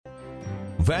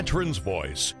Veterans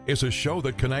Voice is a show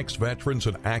that connects veterans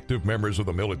and active members of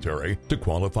the military to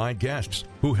qualified guests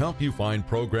who help you find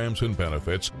programs and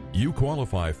benefits you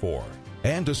qualify for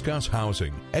and discuss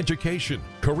housing, education,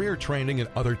 career training, and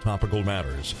other topical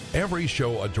matters. Every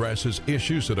show addresses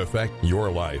issues that affect your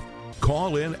life.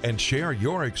 Call in and share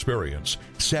your experience.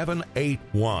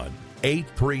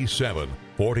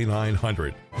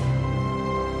 781-837-4900.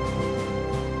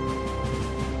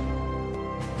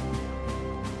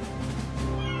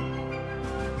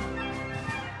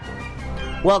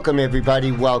 Welcome,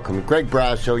 everybody. Welcome. Greg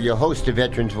Brasso, your host of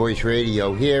Veterans Voice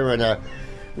Radio, here on a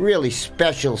really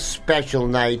special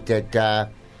night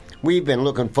that we've been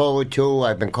looking forward to.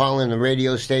 I've been calling the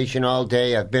radio station all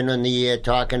day. I've been on the air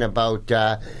talking about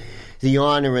the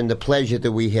honor and the pleasure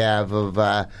that we have of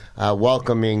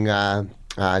welcoming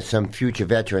some future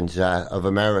veterans of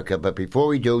America. But before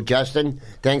we do, Justin,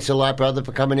 thanks a lot, brother,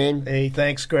 for coming in. Hey,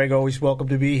 thanks, Greg. Always welcome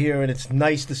to be here, and it's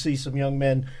nice to see some young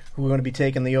men who are going to be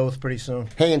taking the oath pretty soon.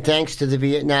 Hey, and thanks to the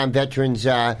Vietnam Veterans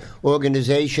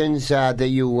organizations that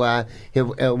you have,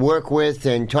 work with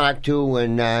and talk to,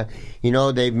 and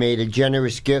they've made a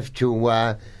generous gift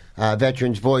to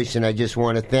Veterans Voice, and I just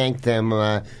want to thank them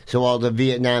so all the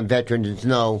Vietnam veterans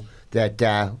know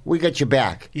that we got your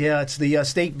back. Yeah, it's the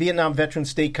Vietnam Veterans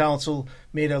State Council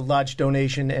made a large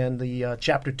donation, and the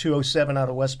Chapter 207 out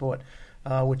of Westport,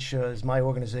 which is my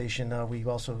organization, we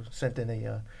also sent in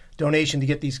a donation to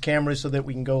get these cameras so that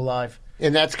we can go live.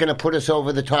 And that's going to put us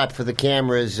over the top for the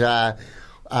cameras. So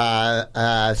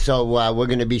we're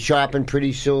going to be shopping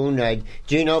pretty soon.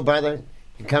 Gino, brother,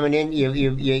 you coming in?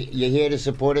 You're here to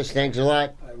support us. Thanks a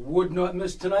lot. I would not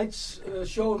miss tonight's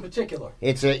show in particular.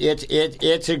 It's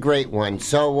a great one.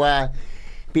 So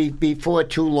before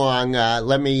too long,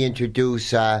 let me introduce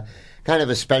kind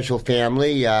of a special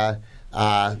family.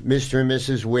 Mr. and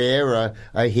Mrs. Ware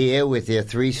are here with their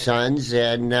three sons,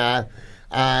 and why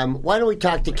don't we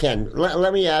talk to Ken?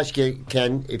 Let me ask you,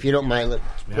 Ken, if you don't mind, let's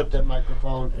put that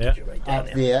microphone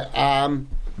up there.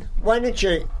 Why don't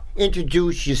you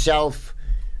introduce yourself,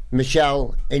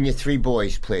 Michelle, and your three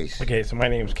boys, please? Okay, so my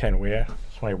name is Ken Ware.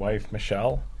 It's my wife,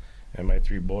 Michelle, and my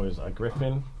three boys are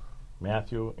Griffin,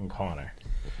 Matthew, and Connor.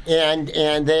 And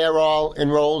they are all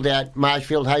enrolled at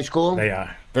Marshfield High School? They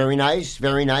are. Very nice,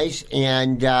 very nice.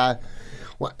 And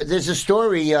there's a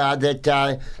story that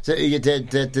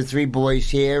the three boys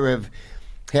here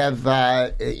have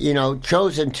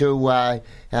chosen to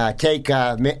take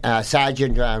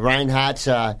Sergeant Reinhardt's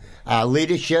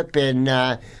leadership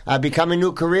and become a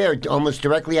new career almost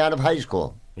directly out of high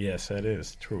school. Yes, that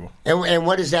is true. And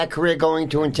what is that career going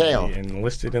to entail?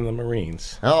 Enlisted in the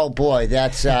Marines. Oh, boy,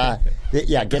 that's, get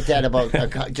that about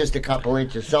just a couple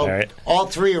inches. So all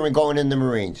three are going in the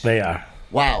Marines. They are.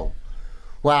 Wow.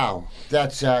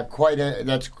 That's quite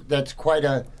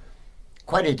a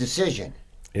decision.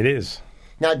 It is.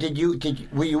 Now,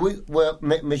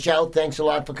 Michelle, thanks a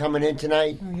lot for coming in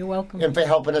tonight. Oh, you're welcome. And for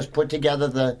helping us put together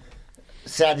the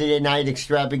Saturday night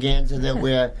extravaganza that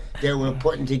we're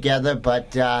putting together.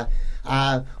 But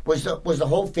was the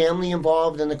whole family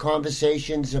involved in the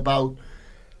conversations about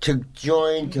to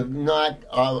join, to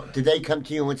not? Did they come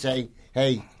to you and say,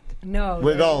 "Hey,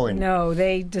 we're going"? No,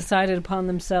 they decided upon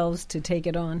themselves to take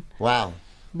it on. Wow,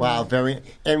 very.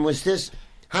 And was this?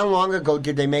 How long ago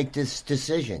did they make this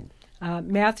decision?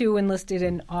 Matthew enlisted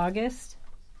in August,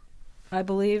 I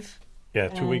believe. Yeah,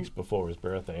 2 weeks before his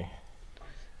birthday.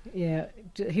 Yeah,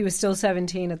 he was still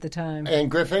 17 at the time.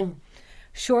 And Griffin?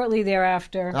 Shortly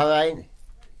thereafter. All right.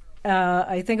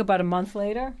 I think about a month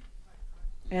later.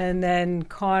 And then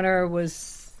Connor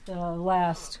was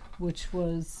last, which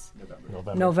was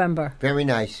November. Very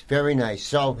nice, very nice.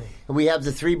 So we have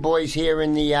the three boys here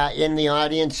in the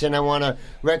audience, and I want to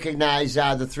recognize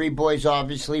the three boys,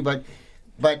 obviously, but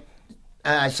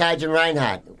Sergeant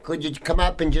Reinhardt, could you come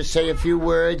up and just say a few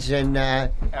words? And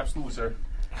Absolutely, sir.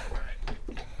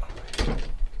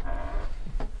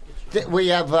 We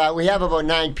have about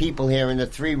 9 people here in the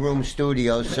 3-room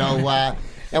studio, so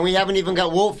and we haven't even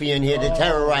got Wolfie in here to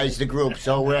terrorize the group.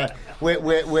 So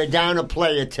we're down a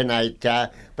player tonight,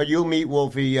 but you'll meet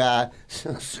Wolfie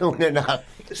soon enough.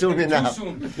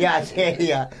 Soon.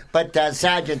 Yeah. But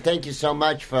Sergeant, thank you so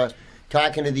much for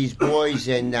talking to these boys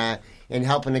and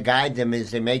helping to guide them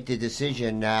as they make the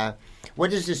decision. What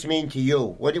does this mean to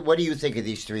you? What do you think of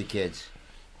these 3 kids?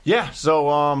 Yeah, so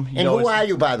who are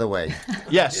you, by the way?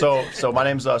 Yeah, so my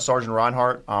name's Sergeant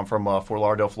Reinhardt. I'm from Fort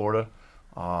Lauderdale, Florida.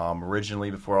 Originally,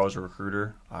 before I was a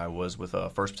recruiter, I was with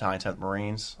 1st Battalion, 10th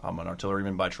Marines. I'm an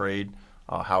artilleryman by trade,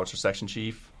 howitzer section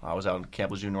chief. I was out in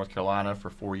Camp Lejeune, North Carolina for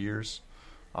 4 years.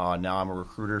 Now I'm a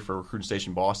recruiter for Recruiting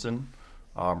Station Boston,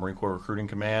 Marine Corps Recruiting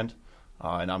Command.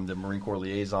 and I'm the Marine Corps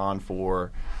liaison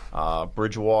for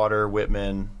Bridgewater,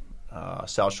 Whitman,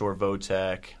 South Shore,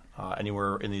 Votech,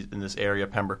 anywhere in this area,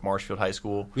 Pembroke, Marshfield High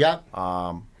School. Yep.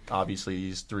 Obviously,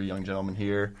 these three young gentlemen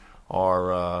here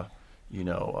are,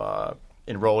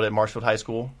 enrolled at Marshfield High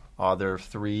School. There are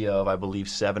 3 of, I believe,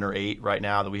 7 or 8 right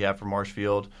now that we have for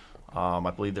Marshfield. I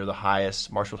believe they're the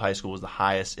highest. Marshfield High School is the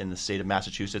highest in the state of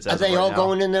Massachusetts. Are they all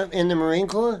going in the Marine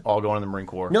Corps? All going in the Marine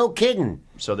Corps. No kidding.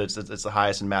 So it's the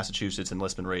highest in Massachusetts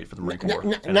enlistment rate for the Marine Corps.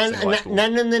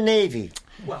 None in the Navy.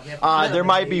 Well, there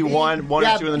might be one or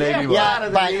two in the Navy. Out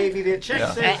of the Navy. The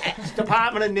check says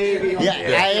Department of Navy.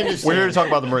 I understand. We're here to talk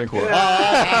about the Marine Corps.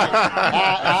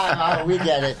 We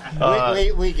get it.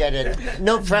 We get it.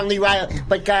 No friendly rivalry.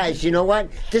 But guys, you know what?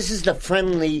 This is the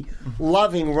friendly,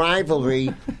 loving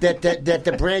rivalry that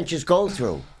the branches go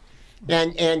through.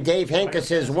 And Dave Henke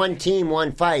says one team,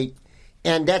 one fight,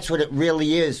 and that's what it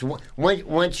really is.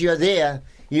 Once you're there,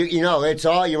 you know it's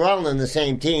all you're all on the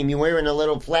same team. You're wearing a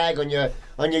little flag on your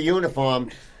uniform.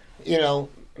 You know,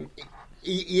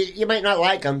 you might not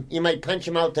like them. You might punch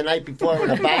them out the night before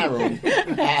in a bar room,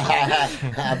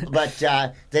 but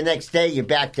the next day you're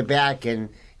back to back, and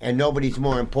nobody's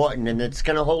more important. And it's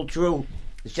going to hold true,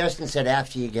 as Justin said,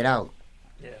 after you get out.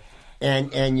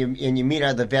 And you meet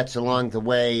other vets along the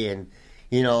way, and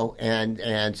you know,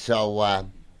 and so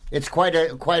it's quite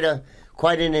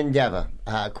an endeavor.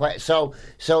 So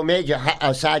Major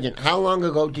Sergeant, how long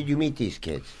ago did you meet these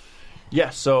kids? Yeah,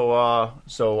 so I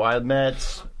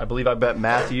believe I met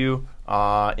Matthew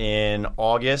in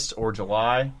August or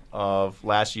July of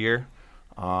last year.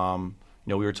 We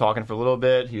were talking for a little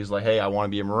bit. He was like, "Hey, I want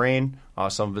to be a Marine."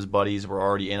 Some of his buddies were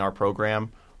already in our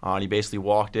program. And he basically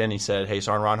walked in. He said, "Hey,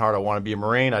 Sergeant Ronhart, I want to be a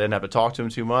Marine." I didn't have to talk to him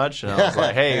too much. And I was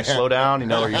like, "Hey, slow down.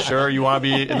 Are you sure you want to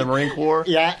be in the Marine Corps?"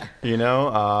 Yeah.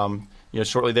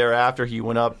 Shortly thereafter, he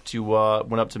went up to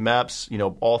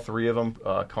MEPS. All 3 of them,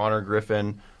 Connor,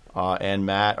 Griffin, and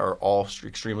Matt, are all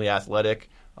extremely athletic.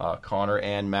 Connor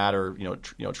and Matt are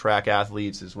track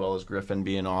athletes, as well as Griffin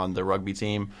being on the rugby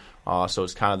team. So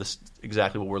it's kind of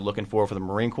exactly what we're looking for the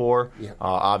Marine Corps. Yeah.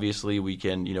 Obviously, we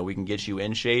can get you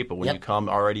in shape, but when you come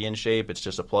already in shape, it's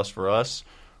just a plus for us.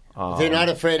 They're not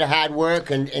afraid of hard work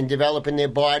and developing their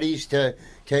bodies to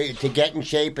get in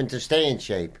shape and to stay in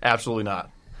shape. Absolutely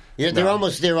not. Yeah, they're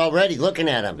almost there already. Looking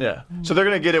at them. Yeah. So they're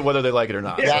going to get it whether they like it or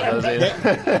not.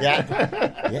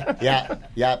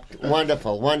 Yeah.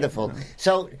 Wonderful.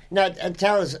 So now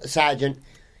tell us, Sergeant,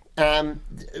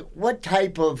 what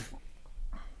type of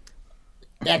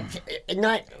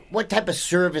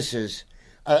services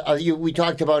are you? We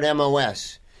talked about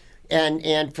MOS,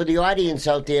 and for the audience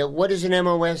out there, what is an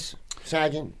MOS,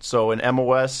 Sergeant? So an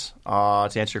MOS,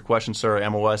 to answer your question, sir,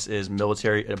 MOS is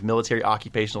military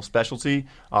occupational specialty.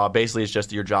 Basically, it's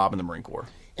just your job in the Marine Corps.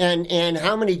 And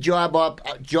how many job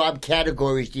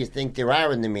categories do you think there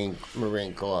are in the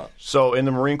Marine Corps? So in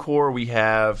the Marine Corps, we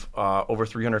have over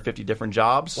 350 different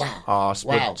jobs. Wow.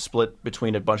 Split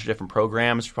between a bunch of different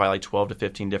programs, probably like 12 to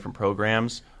 15 different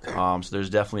programs. So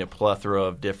there's definitely a plethora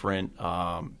of different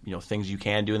things you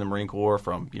can do in the Marine Corps,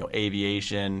 from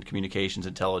aviation, communications,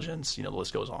 intelligence. The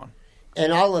list goes on.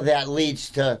 And all of that leads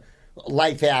to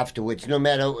life afterwards, no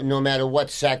matter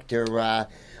what sector.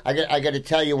 I got to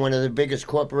tell you, one of the biggest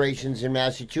corporations in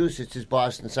Massachusetts is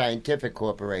Boston Scientific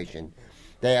Corporation.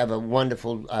 They have a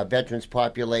wonderful veterans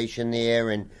population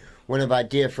there, and one of our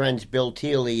dear friends, Bill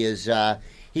Teely,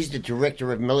 he's the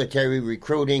director of military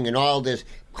recruiting and all this,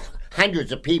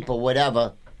 hundreds of people,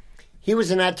 whatever. He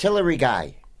was an artillery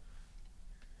guy.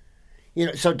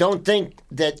 So don't think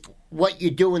that what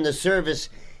you do in the service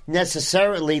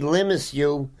necessarily limits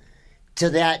you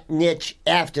to that niche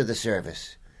after the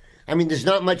service. I mean, there's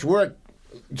not much work,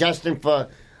 Justin, for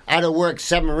out-of-work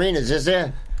submariners, is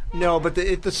there? No, but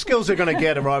the skills they're going to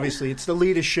get are obviously it's the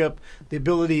leadership, the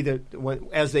ability that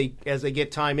as they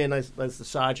get time in as the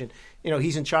sergeant,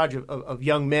 he's in charge of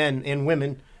young men and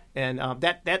women, and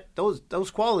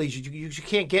those qualities you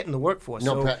can't get in the workforce.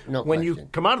 No when question. You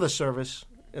come out of the service,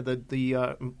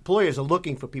 the employers are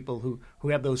looking for people who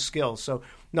have those skills. So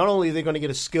not only are they going to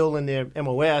get a skill in their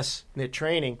MOS, in their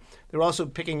training, they're also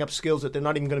picking up skills that they're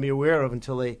not even going to be aware of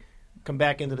until they come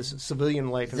back into the civilian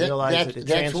life and realize that it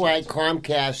that's translates. why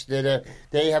Comcast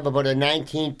they have about a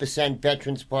 19%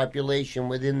 veterans population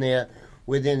within their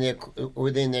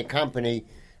company.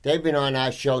 They've been on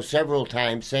our show several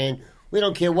times saying, "We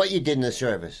don't care what you did in the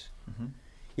service. Mm-hmm.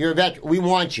 You're a veteran. We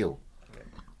want you.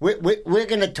 We're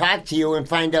going to talk to you and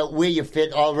find out where you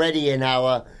fit already in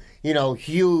our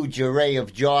huge array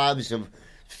of jobs of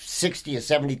 60 or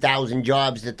 70,000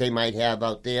 jobs that they might have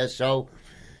out there." So,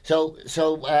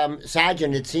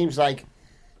 Sergeant, it seems like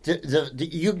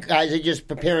you guys are just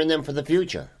preparing them for the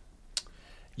future.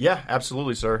 Yeah,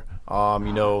 absolutely, sir.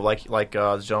 Like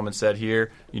the gentleman said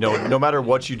here, no matter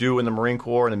what you do in the Marine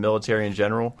Corps and the military in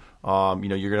general, you're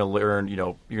going to learn,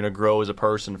 you're going to grow as a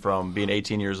person from being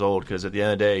 18 years old. Because at the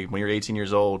end of the day, when you're 18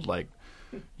 years old, like,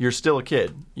 you're still a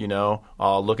kid,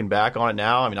 Looking back on it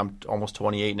now, I'm almost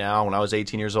 28 now. When I was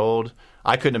 18 years old,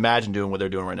 I couldn't imagine doing what they're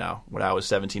doing right now when I was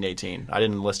 17, 18. I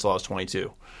didn't enlist till I was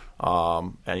 22.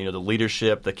 And, the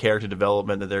leadership, the character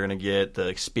development that they're going to get, the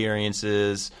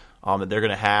experiences that they're going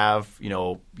to have, in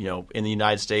the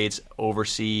United States,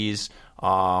 overseas,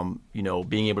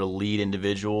 being able to lead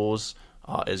individuals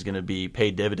is going to be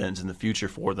pay dividends in the future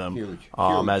for them. Huge.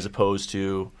 As opposed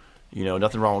to,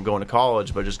 nothing wrong with going to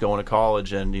college, but just going to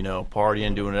college and,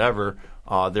 partying, doing whatever.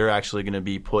 They're actually going to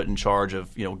be put in charge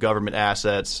of, government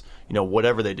assets,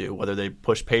 whatever they do, whether they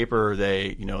push paper or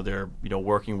they're,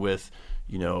 working with,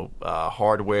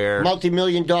 hardware.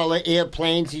 Multi-million-dollar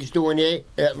airplanes. He's doing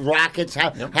rockets.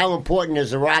 How important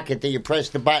is a rocket that you press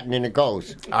the button and it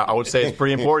goes? I would say it's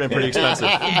pretty important and pretty expensive.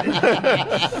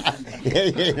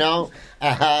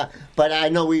 But I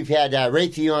know we've had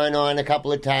Raytheon on a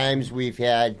couple of times. We've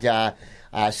had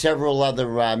several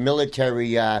other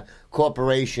military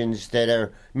corporations that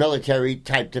are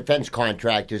military-type defense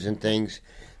contractors and things.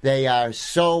 They are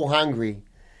so hungry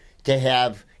to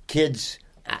have kids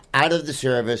out of the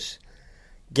service,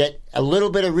 get a little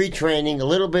bit of retraining, a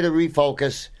little bit of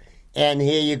refocus, and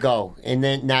here you go. And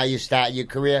then now you start your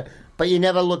career. But you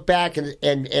never look back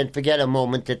and forget a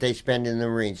moment that they spend in the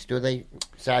Marines, do they,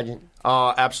 Sergeant?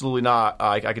 Absolutely not.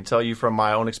 I can tell you from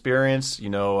my own experience,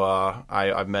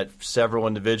 I've met several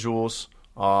individuals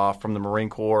from the Marine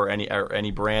Corps, or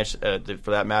any branch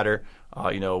for that matter,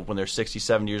 when they're 60,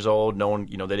 70 years old, no one,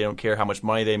 they don't care how much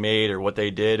money they made or what they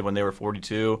did when they were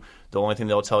 42. The only thing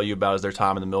they'll tell you about is their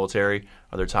time in the military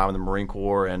or their time in the Marine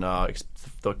Corps. And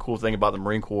the cool thing about the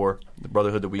Marine Corps, the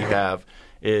brotherhood that we have,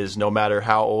 is no matter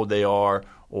how old they are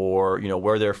or,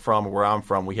 where they're from or where I'm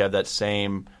from, we have that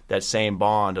same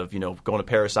bond of, going to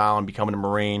Parris Island, becoming a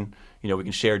Marine. We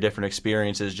can share different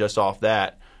experiences just off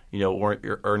that.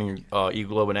 You're earning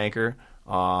Eagle Globe and Anchor.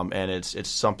 And it's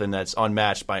something that's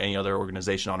unmatched by any other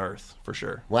organization on earth, for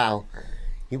sure. Wow.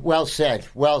 Well said.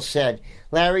 Well said.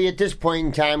 Larry, at this point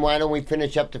in time, why don't we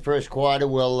finish up the first quarter?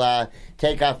 We'll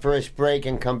take our first break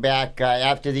and come back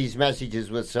after these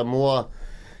messages with some more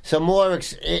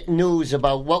news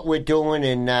about what we're doing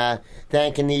and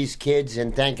thanking these kids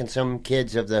and thanking some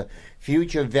kids of the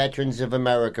Future Veterans of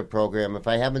America program. If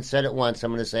I haven't said it once,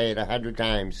 I'm going to say it 100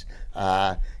 times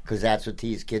because that's what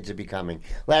these kids are becoming.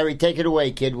 Larry, take it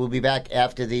away, kid. We'll be back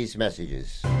after these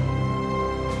messages.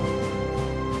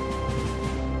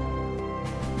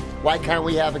 Why can't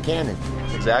we have a cannon?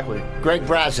 Exactly. Greg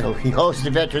Brasso, he hosts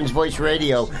the Veterans Voice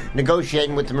Radio,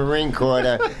 negotiating with the Marine Corps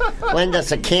to lend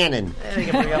us a cannon. They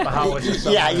can bring up a howitzer or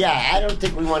something. Yeah. I don't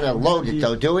think we want to load it,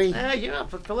 though, do we?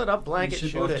 Fill it up, blanket,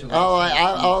 shoot it.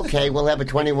 Okay. We'll have a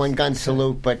 21-gun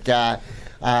salute, but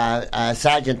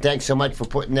Sergeant, thanks so much for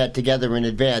putting that together in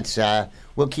advance.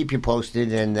 We'll keep you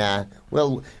posted, and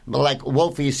we'll, like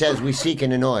Wolfie says, we seek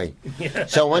and annoy. Yeah.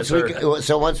 So once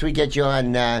we get you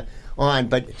on.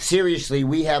 But seriously,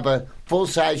 we have a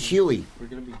full-size Huey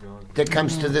that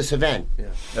comes to this event. Yeah.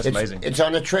 That's amazing. It's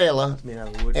on a trailer,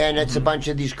 and it's a bunch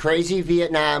of these crazy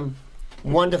Vietnam,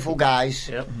 wonderful guys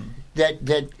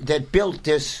that built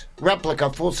this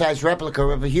full-size replica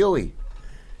of a Huey.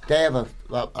 They have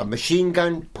a machine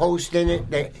gun post in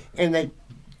it, and they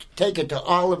take it to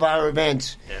all of our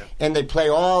events, and they play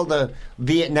all the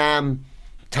Vietnam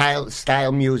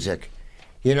style music.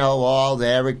 All the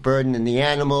Eric Burden and the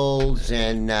Animals,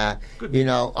 and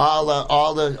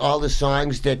all the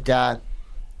songs that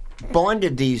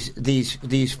bonded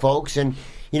these folks. And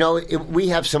we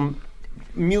have some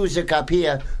music up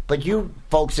here, but you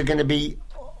folks are going to be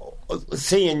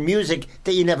seeing music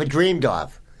that you never dreamed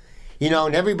of.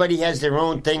 And everybody has their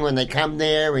own thing when they come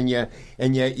there, and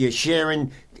you're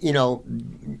sharing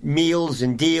meals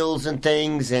and deals and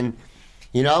things. And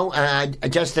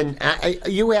Justin,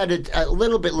 you had it a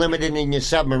little bit limited in your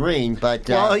submarine, but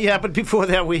but before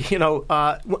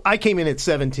that, I came in at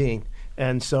 17,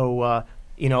 and so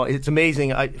it's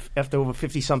amazing. After over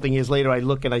 50-something years later, I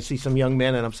look and I see some young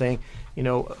men, and I'm saying,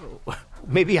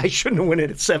 maybe I shouldn't have won it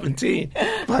at 17,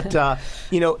 but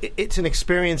it's an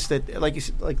experience that, like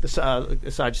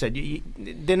the Sarge said,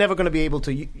 they're never going to be able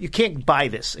to. You can't buy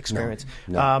this experience.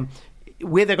 No.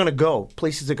 Where they're going to go,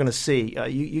 places they're going to see.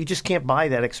 You just can't buy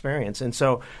that experience. And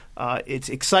so it's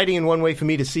exciting in one way for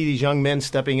me to see these young men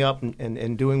stepping up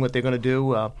and doing what they're going to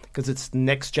do because it's the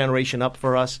next generation up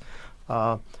for us.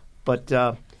 But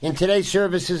And today's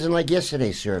service isn't like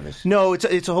yesterday's service. No,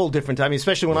 it's a whole different time.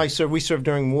 Especially when I served, we served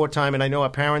during wartime, and I know our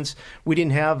parents, we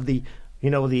didn't have the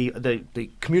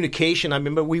communication. I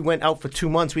remember we went out for 2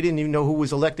 months. We didn't even know who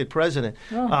was elected president.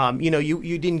 Oh.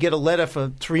 You didn't get a letter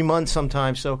for 3 months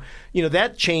sometimes. So,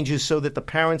 that changes so that the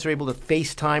parents are able to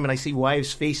FaceTime, and I see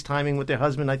wives FaceTiming with their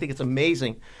husband. I think it's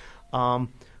amazing.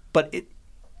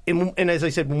 And as I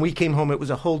said, when we came home, it was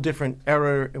a whole different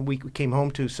era and we came home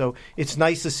to. So it's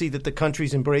nice to see that the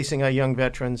country's embracing our young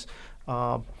veterans.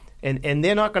 And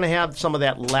they're not going to have some of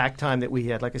that lack time that we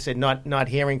had. Like I said, not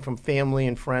hearing from family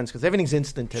and friends because everything's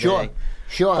instant today.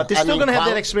 Sure. But they're still going to have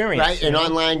that experience. Right, and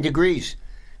online degrees.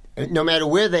 No matter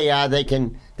where they are, they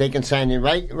can sign in.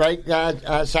 Right,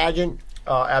 Sergeant?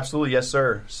 Absolutely, yes,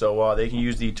 sir. So they can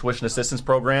use the tuition assistance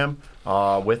program.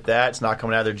 With that, it's not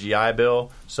coming out of their GI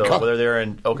Bill. So whether they're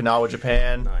in Okinawa,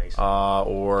 Japan, Nice.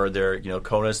 Or they're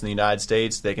CONUS in the United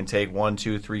States, they can take 1,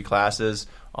 2, 3 classes.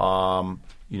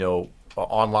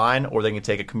 Online, or they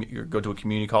can go to a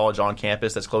community college on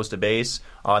campus that's close to base.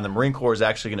 And the Marine Corps is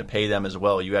actually going to pay them as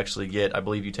well. You actually get, I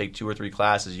believe, you take 2 or 3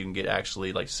 classes, you can get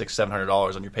actually like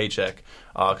 $600-700 on your paycheck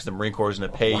because the Marine Corps is going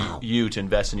to pay you to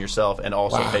invest in yourself and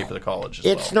also pay for the college as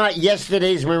It's not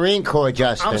yesterday's Marine Corps,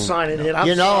 Justin. I'm signing it.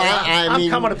 I'm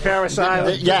coming to Paris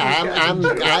Island.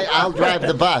 I'll drive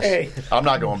the bus. Hey, I'm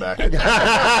not going back.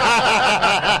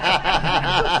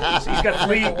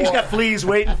 he's got fleas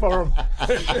waiting for him.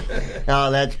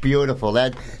 Oh, that's beautiful.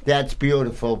 That's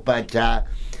beautiful. But so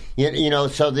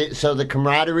the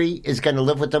camaraderie is going to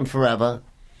live with them forever.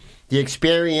 The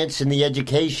experience and the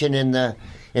education and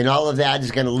all of that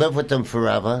is going to live with them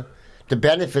forever. The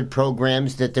benefit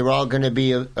programs that they're all going to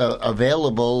be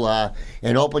available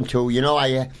and open to.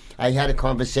 I had a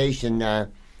conversation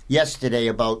yesterday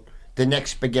about the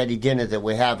next spaghetti dinner that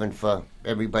we're having for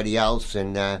everybody else,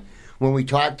 and when we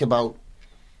talked about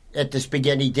at the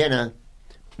spaghetti dinner,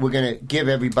 we're going to give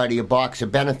everybody a box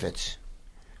of benefits.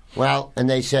 Well, and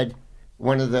they said,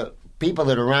 one of the people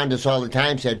that are around us all the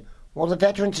time said, well, the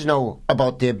veterans know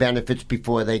about their benefits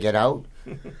before they get out.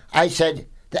 I said,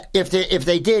 if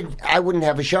they did, I wouldn't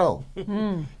have a show.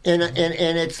 And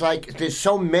it's like there's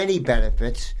so many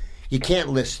benefits, you can't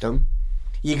list them.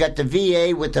 You got the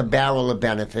VA with a barrel of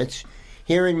benefits.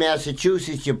 Here in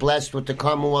Massachusetts, you're blessed with the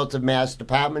Commonwealth of Mass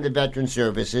Department of Veteran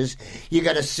Services. You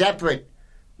got a separate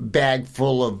bag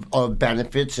full of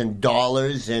benefits and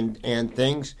dollars and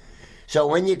things. So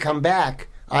when you come back,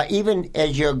 even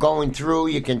as you're going through,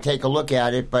 you can take a look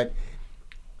at it. But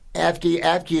after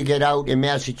you get out in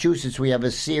Massachusetts, we have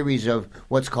a series of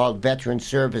what's called Veteran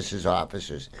Services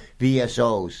Officers,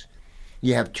 VSOs.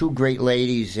 You have 2 great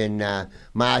ladies in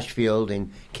Marshfield,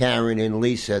 and Karen and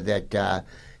Lisa, that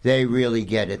they really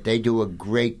get it. They do a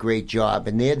great, great job,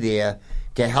 and they're there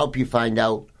to help you find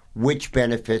out which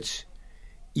benefits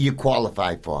you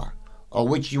qualify for, or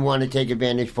which you want to take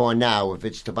advantage for now, if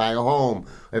it's to buy a home,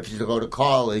 if it's to go to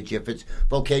college, if it's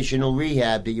vocational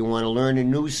rehab that you want to learn a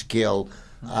new skill.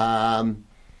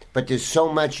 But there's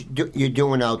so much you're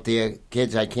doing out there,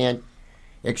 kids. I can't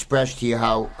express to you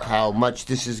how much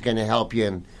this is going to help you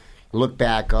and look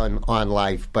back on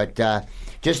life. But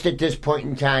just at this point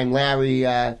in time, Larry,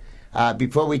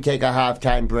 before we take a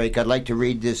halftime break, I'd like to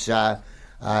read this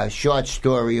short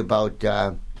story about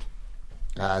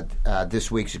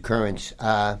this week's occurrence.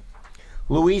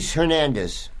 Luis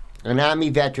Hernandez, an Army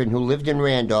veteran who lived in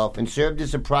Randolph and served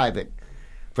as a private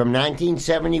from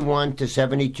 1971 to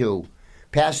 72,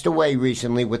 passed away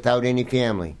recently without any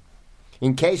family.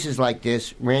 In cases like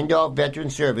this, Randolph Veteran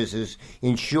Services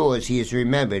ensures he is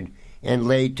remembered and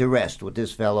laid to rest with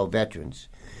his fellow veterans.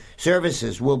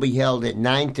 Services will be held at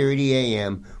 9:30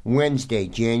 a.m. Wednesday,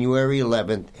 January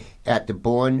 11th at the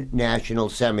Bourne National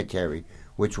Cemetery,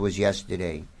 which was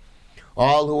yesterday.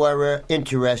 All who are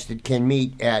interested can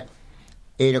meet at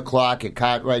 8 o'clock at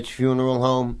Cartwright's Funeral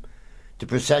Home. The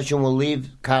procession will leave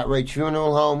Cartwright's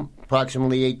Funeral Home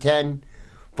approximately 8:10,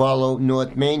 follow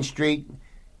North Main Street,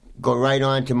 go right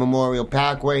on to Memorial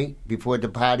Parkway before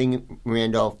departing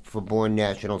Randolph for Bourne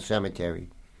National Cemetery.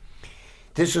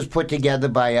 This was put together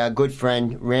by our good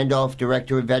friend, Randolph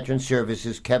Director of Veteran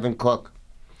Services, Kevin Cook.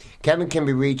 Kevin can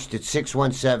be reached at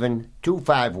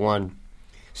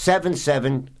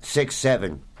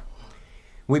 617-251-7767.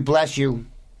 We bless you,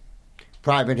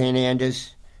 Private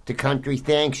Hernandez. The country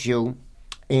thanks you,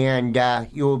 and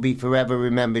you will be forever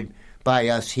remembered by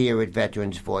us here at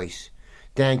Veterans Voice.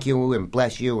 Thank you and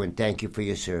bless you, and thank you for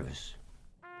your service.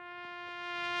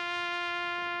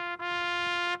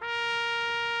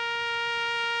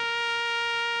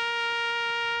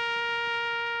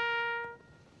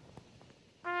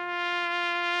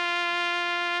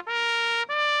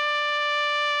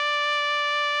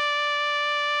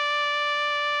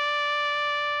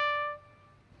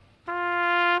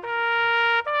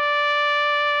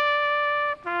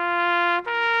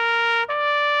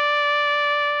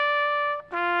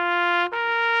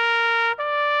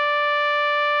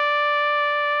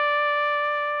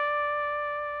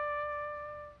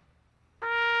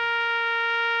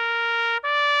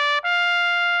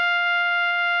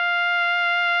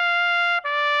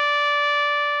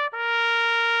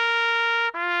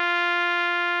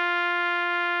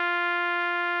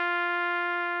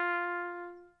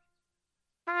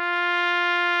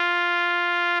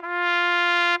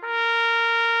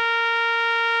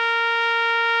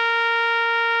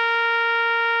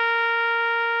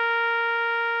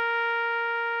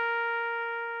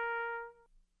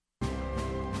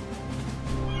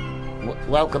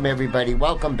 Welcome, everybody.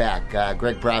 Welcome back.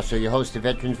 Greg Brasso, your host of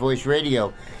Veterans Voice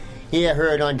Radio. Here,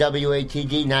 heard on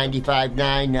WATD 95.9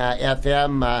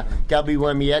 FM,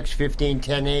 WMEX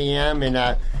 1510 AM, and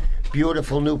a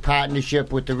beautiful new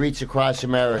partnership with the REITs across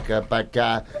America. But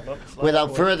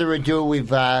without further ado,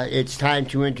 it's time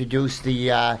to introduce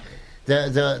the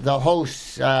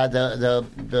hosts,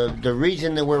 the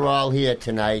reason that we're all here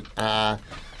tonight.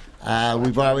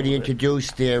 We've already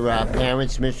introduced their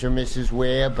parents, Mr. and Mrs.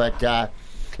 Ware, but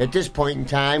at this point in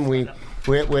time, we'd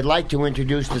like to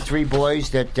introduce the three boys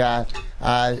that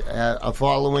are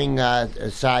following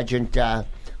Sergeant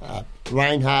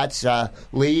Reinhardt's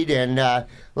lead. And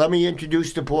let me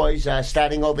introduce the boys,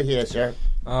 starting over here, sir.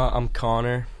 I'm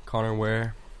Connor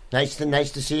Ware. Nice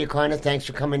to see you, Connor. Thanks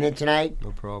for coming in tonight.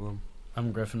 No problem.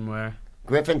 I'm Griffin Ware.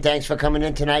 Griffin, thanks for coming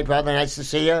in tonight, brother. Nice to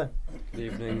see you. Good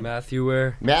evening. Matthew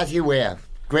Ware. Matthew Ware.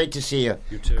 Great to see you.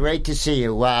 You too. Great to see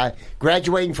you.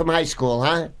 Graduating from high school,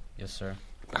 huh? Yes, sir.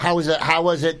 How was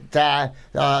it the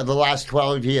last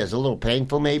 12 years? A little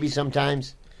painful maybe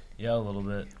sometimes? Yeah, a little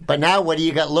bit. But now what do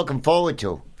you got looking forward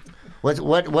to?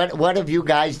 What have you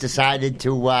guys decided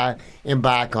to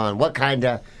embark on? What kind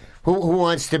of... Who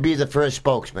wants to be the first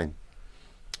spokesman?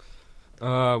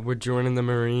 We're joining the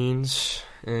Marines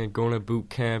and going to boot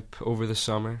camp over the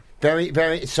summer. Very,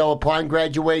 very... So upon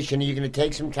graduation, are you going to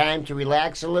take some time to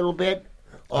relax a little bit?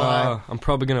 I'm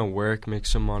probably going to work, make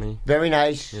some money. Very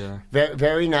nice. Yeah. Very,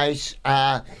 very nice.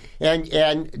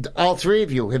 And all three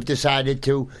of you have decided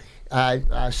to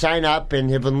sign up and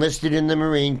have enlisted in the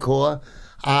Marine Corps.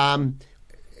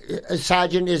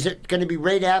 Sergeant, is it going to be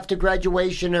right after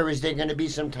graduation, or is there going to be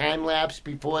some time lapse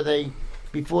before they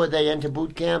enter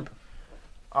boot camp?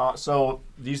 So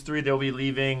these three, they'll be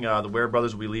leaving. The Ware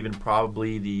brothers will be leaving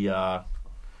probably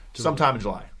sometime in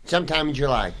July. Sometime in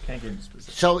July. Can't get into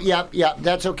specifics. So, yeah,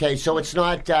 that's okay. So it's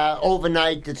not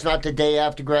overnight. It's not the day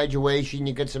after graduation.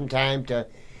 You get some time to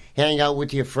hang out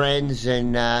with your friends.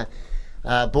 And,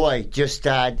 just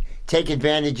take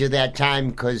advantage of that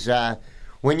time, because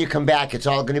when you come back, it's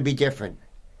all going to be different.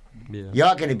 Yeah.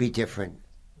 You're going to be different.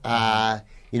 You're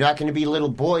not going to be little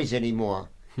boys anymore.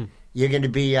 You're going to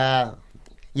be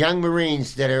young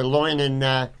Marines that are learning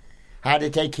how to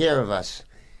take care of us.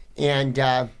 And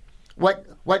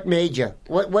what made you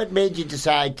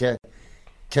decide to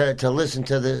listen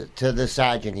to the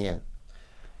sergeant here?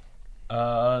 He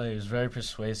was very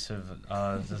persuasive.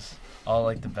 Just all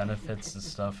like the benefits and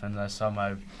stuff, and I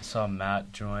saw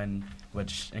Matt join,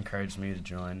 which encouraged me to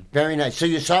join. Very nice. So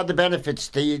you saw the benefits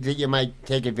that you might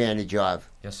take advantage of.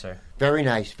 Yes, sir. Very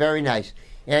nice. Very nice.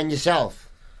 And yourself?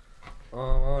 I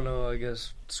don't know. I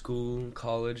guess school,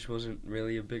 college wasn't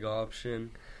really a big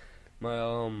option.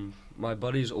 My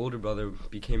buddy's older brother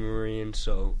became a Marine,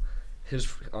 so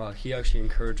he actually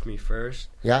encouraged me first.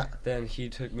 Yeah. Then he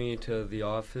took me to the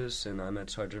office, and I met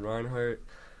Sergeant Reinhardt.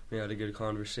 We had a good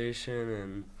conversation,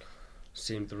 and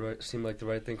seemed like the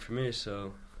right thing for me.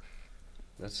 So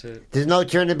that's it. There's no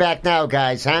turning back now,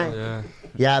 guys, huh? Yeah.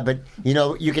 Yeah, but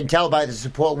you can tell by the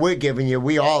support we're giving you.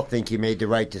 We all think you made the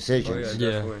right decisions. Oh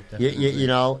yeah,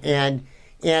 definitely.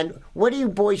 And what are you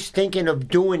boys thinking of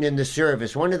doing in the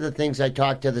service? One of the things I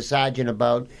talked to the sergeant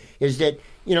about is that,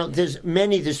 there's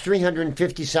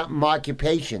 350-something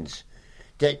occupations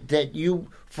that you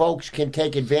folks can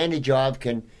take advantage of,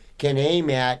 can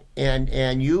aim at,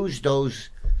 and use those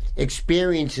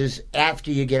experiences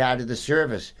after you get out of the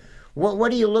service.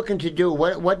 What are you looking to do?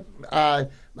 What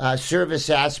service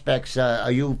aspects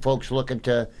are you folks looking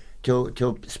to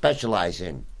specialize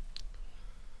in?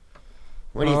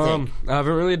 What do you think? I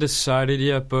haven't really decided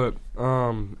yet, but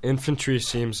infantry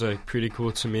seems like pretty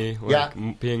cool to me.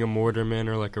 Like being a mortarman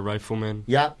or like a rifleman.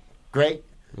 Yeah, great.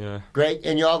 Yeah. Great.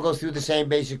 And you all go through the same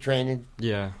basic training?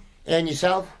 Yeah. And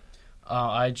yourself?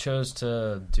 I chose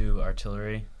to do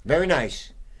artillery. Very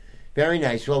nice. Very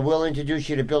nice. Well, we'll introduce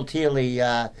you to Bill Teely,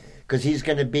 because he's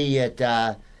going to be at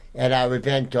our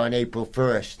event on April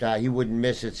 1st. He wouldn't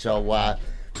miss it. So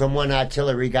from one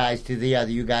artillery guys to the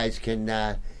other, you guys can,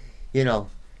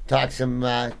 talk some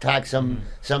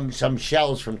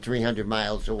shells from 300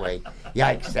 miles away.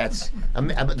 Yikes! That's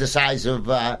the size of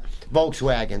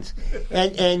Volkswagens.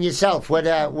 And yourself,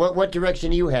 what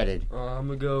direction are you headed? I'm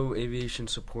gonna go aviation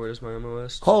support as my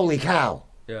MOS. Holy cow!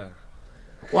 Yeah.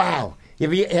 Wow!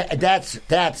 That's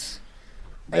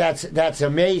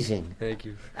amazing. Thank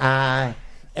you. And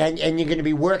you're going to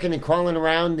be working and crawling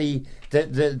around the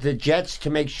jets to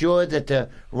make sure that the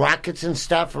rockets and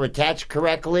stuff are attached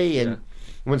correctly, and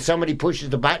when somebody pushes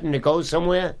the button, it goes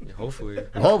somewhere? Hopefully.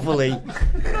 Hopefully.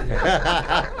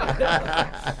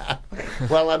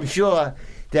 Well, I'm sure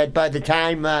that by the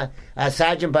time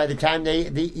Sergeant, by the time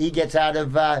he gets out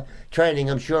of training,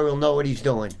 I'm sure he'll know what he's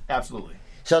doing. Absolutely.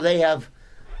 So they have,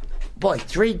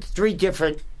 three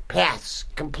different paths,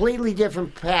 completely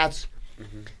different paths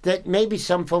that maybe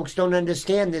some folks don't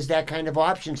understand. There's that kind of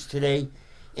options today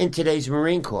in today's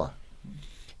Marine Corps.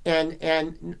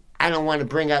 And I don't want to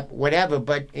bring up whatever,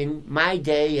 but in my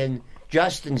day and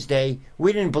Justin's day,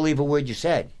 we didn't believe a word you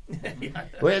said.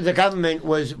 Where the government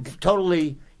was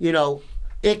totally,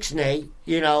 ixnay,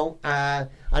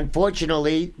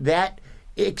 unfortunately, that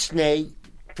ixnay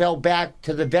fell back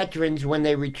to the veterans when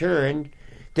they returned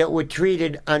that were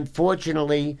treated,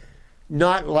 unfortunately,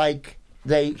 not like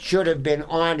they should have been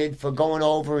honored for going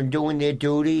over and doing their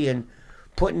duty and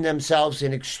putting themselves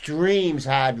in extremes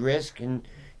hard risk. And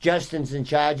Justin's in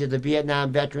charge of the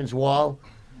Vietnam Veterans Wall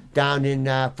down in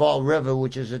Fall River,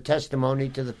 which is a testimony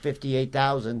to the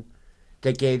 58,000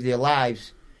 that gave their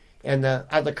lives. And the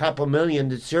other couple million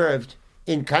that served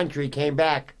in country came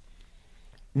back.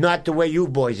 Not the way you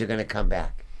boys are going to come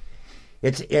back.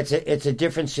 It's a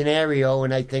different scenario,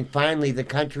 and I think finally the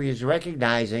country is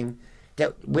recognizing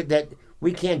that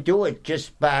we can't do it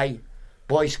just by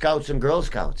Boy Scouts and Girl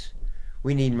Scouts.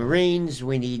 We need Marines,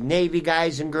 we need Navy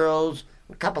guys and girls,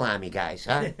 a couple Army guys,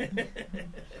 huh?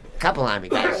 Couple Army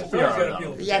guys.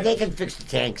 Yeah, they can fix the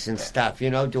tanks and stuff,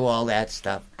 do all that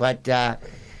stuff. But the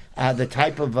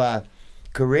type of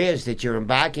careers that you're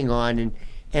embarking on,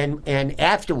 and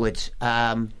afterwards,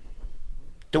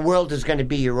 the world is going to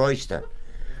be your oyster.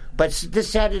 But this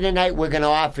Saturday night, we're going to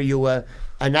offer you a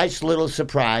nice little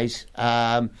surprise.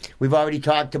 We've already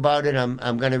talked about it.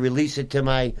 I'm going to release it to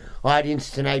my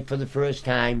audience tonight for the first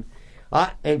time.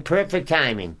 And perfect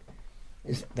timing.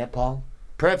 Is that Paul?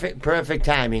 Perfect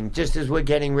timing. Just as we're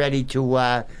getting ready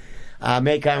to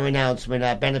make our announcement,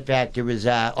 our benefactor is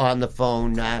on the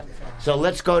phone. So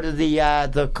let's go to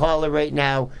the caller right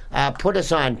now. Put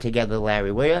us on together,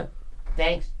 Larry, will you?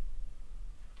 Thanks.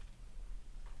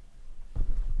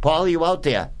 Paul, are you out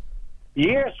there?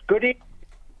 Yes, good evening.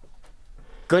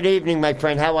 Good evening, my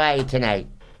friend. How are you tonight?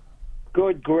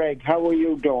 Good, Greg. How are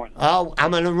you doing? Oh,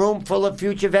 I'm in a room full of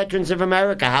future veterans of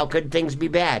America. How could things be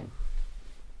bad?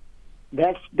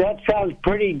 That sounds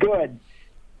pretty good.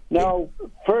 Now,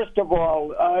 first of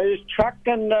all, is Chuck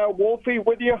and Wolfie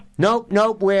with you? Nope.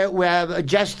 We're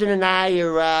Justin and I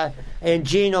are and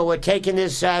Gino are taking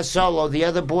this solo. The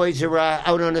other boys are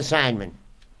out on assignment.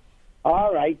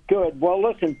 All right, good. Well,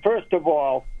 listen, first of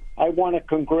all, I want to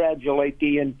congratulate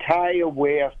the entire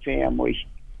Ware family.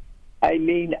 I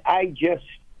mean,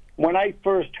 when I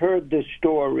first heard this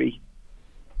story,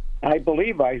 I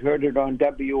believe I heard it on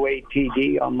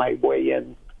WATD on my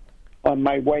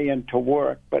way into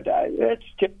work. But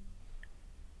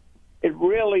it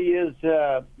really is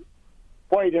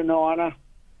quite an honor,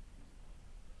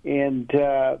 and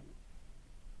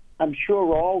I'm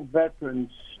sure all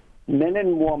veterans, men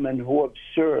and women who have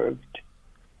served,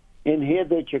 and hear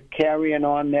that you're carrying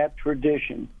on that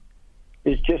tradition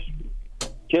is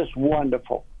just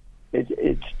wonderful.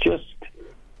 It's just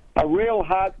a real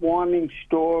heartwarming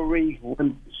story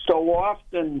when so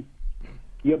often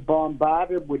you're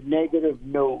bombarded with negative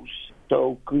news.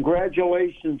 So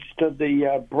congratulations to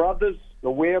the brothers, the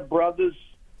Ware brothers,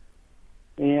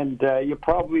 and you're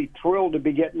probably thrilled to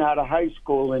be getting out of high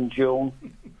school in June.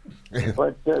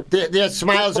 But their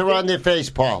smiles are on their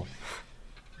face, Paul.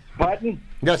 Pardon?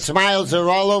 The smiles are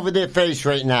all over their face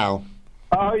right now.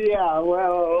 Oh, yeah.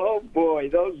 Well, oh, boy,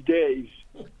 those days.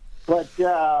 But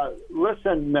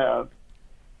listen,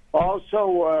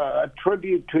 also a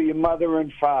tribute to your mother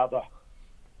and father.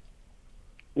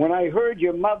 When I heard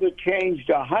your mother changed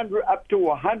up to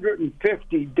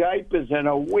 150 diapers in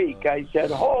a week, I said,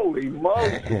 holy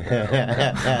moly.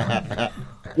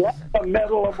 That's a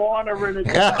Medal of Honor in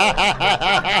itself.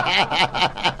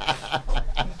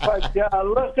 But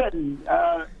listen,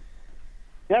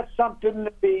 that's something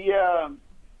to be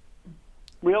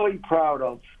really proud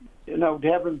of,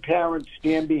 having parents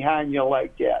stand behind you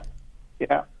like that.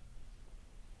 Yeah.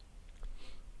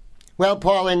 Well,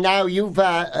 Paul, and now we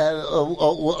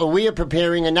are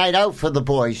preparing a night out for the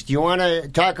boys. Do you want to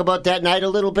talk about that night a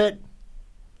little bit?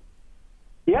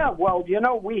 Yeah, well,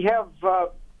 we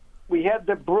had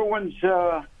the Bruins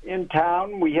in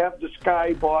town. We have the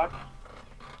Skybox.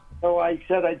 So I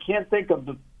said I can't think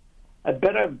of a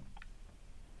better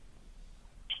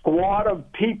squad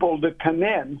of people to come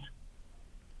in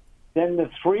than the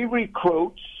three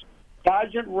recruits,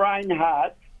 Sergeant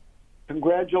Reinhardt.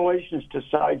 Congratulations to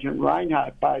Sergeant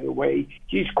Reinhardt, by the way.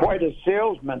 He's quite a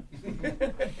salesman.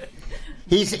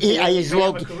 He's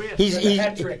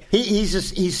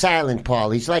silent,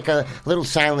 Paul. He's like a little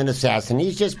silent assassin.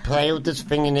 He's just playing with his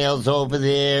fingernails over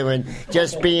there and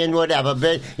just being whatever.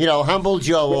 But humble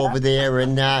Joe over there.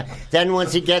 And then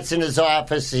once he gets in his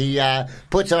office, he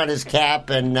puts on his cap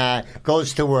and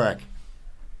goes to work.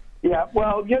 Yeah,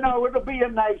 well, it'll be a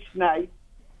nice night,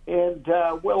 and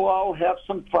we'll all have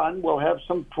some fun. We'll have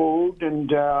some food, and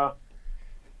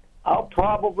I'll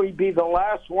probably be the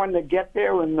last one to get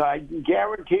there, and I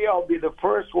guarantee I'll be the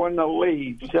first one to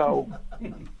leave. So,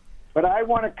 but I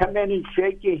want to come in and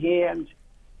shake your hand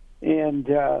and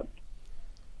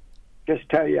just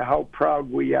tell you how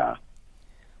proud we are.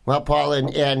 Well, Paul,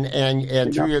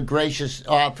 and through your gracious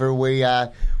offer, we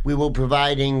will be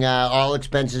providing all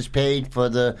expenses paid for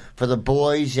the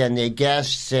boys and their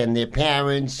guests and their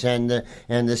parents and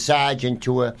the sergeant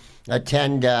to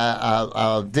attend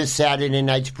this Saturday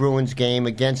night's Bruins game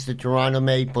against the Toronto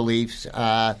Maple Leafs,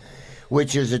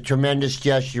 which is a tremendous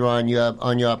gesture on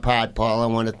your part, Paul. I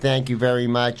want to thank you very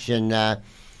much, and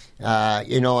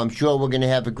I'm sure we're going to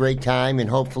have a great time,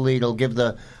 and hopefully it'll give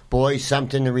the boys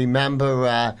something to remember,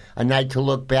 a night to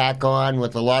look back on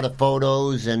with a lot of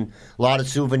photos and a lot of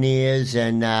souvenirs,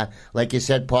 and like you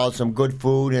said, Paul, some good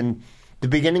food and the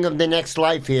beginning of the next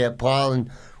life here, Paul.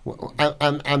 And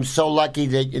I'm so lucky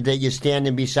that you're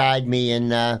standing beside me,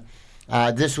 and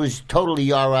this was totally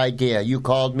your idea. You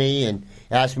called me and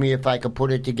asked me if I could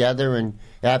put it together, and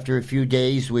after a few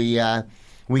days, we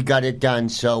got it done.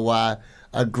 So a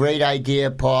great idea,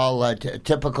 Paul.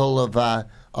 Typical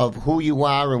of who you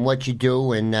are and what you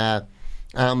do, and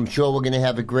I'm sure we're going to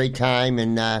have a great time.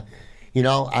 And I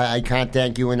can't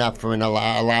thank you enough for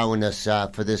allowing us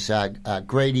for this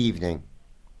great evening.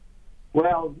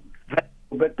 Well,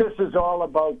 but this is all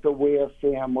about the Ware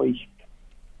family.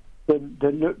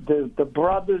 The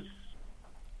brothers,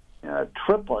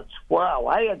 triplets. Wow,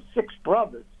 I had 6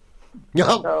 brothers.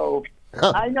 So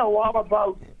I know all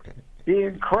about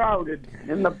being crowded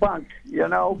in the bunk,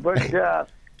 but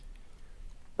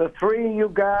the 3 of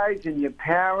you guys and your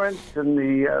parents and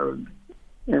the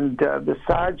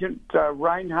Sergeant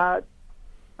Reinhardt,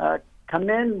 come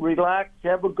in, relax,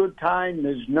 have a good time.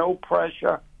 There's no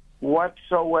pressure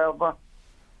whatsoever.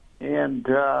 And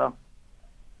I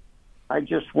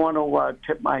just want to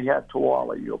tip my hat to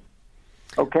all of you.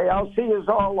 Okay, I'll see you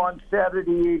all on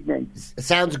Saturday evening.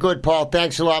 Sounds good, Paul.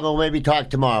 Thanks a lot. We'll maybe talk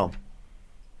tomorrow.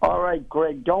 All right,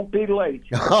 Greg. Don't be late.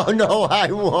 Oh, no,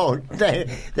 I won't.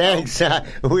 Thanks.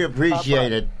 We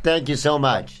appreciate it. Thank you so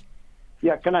much.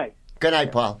 Yeah, good night. Good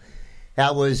night, Paul.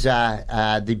 That was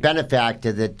the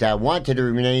benefactor that wanted to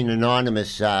remain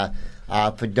anonymous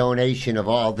for donation of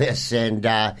all this. And,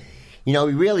 he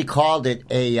really called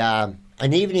it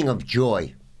an evening of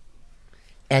joy.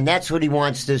 And that's what he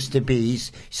wants this to be.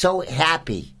 He's so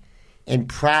happy and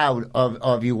proud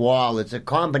of you all. It's a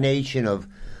combination of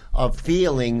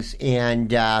feelings,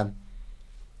 and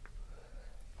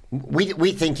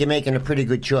we think you're making a pretty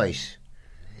good choice.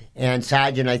 And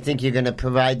Sergeant, I think you're going to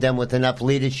provide them with enough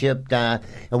leadership. And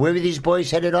where are these boys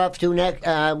headed off to next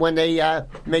when they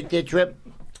make their trip?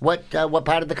 What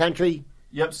part of the country?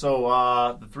 Yep.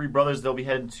 So the 3 brothers, they'll be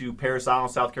heading to Parris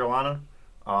Island, South Carolina,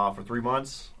 for 3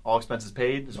 months. All expenses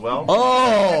paid as well.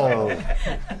 Oh,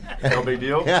 no big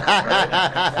deal.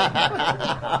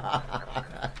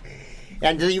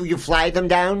 And do you fly them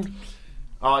down?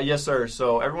 Yes, sir.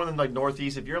 So everyone in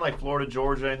Northeast, if you're in Florida,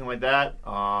 Georgia, anything like that,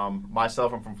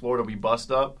 myself, I'm from Florida, we bust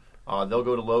up. They'll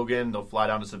go to Logan, they'll fly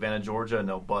down to Savannah, Georgia, and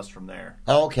they'll bust from there.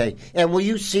 Okay. And will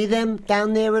you see them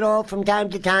down there at all from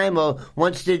time to time, or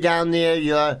once they're down there,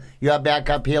 you're back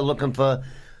up here looking for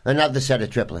another set of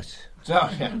triplets?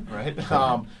 Yeah, right.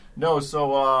 No,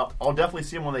 so I'll definitely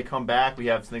see them when they come back. We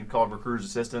have something called recruiters'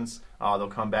 assistants. They'll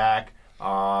come back.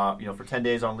 For 10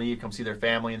 days on leave, come see their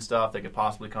family and stuff. They could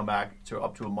possibly come back to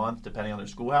up to a month, depending on their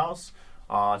schoolhouse.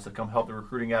 To come help the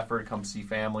recruiting effort, come see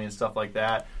family and stuff like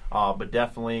that. But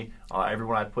definitely,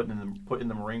 everyone I put in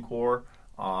the Marine Corps,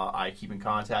 I keep in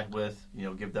contact with.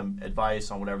 Give them advice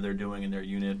on whatever they're doing in their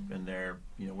unit and their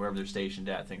wherever they're stationed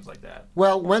at, things like that.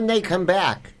 Well, when they come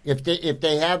back, if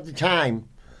they have the time,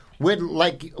 we'd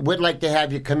like to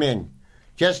have you come in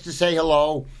just to say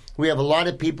hello. We have a lot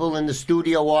of people in the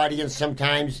studio audience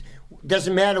sometimes.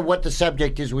 Doesn't matter what the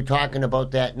subject is we're talking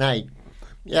about that night.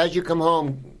 As you come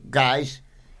home, guys,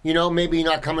 maybe you're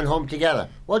not coming home together.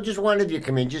 Well, just one of you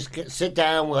come in. Just sit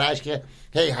down. We'll ask you,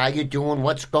 hey, how you doing?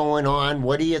 What's going on?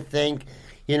 What do you think?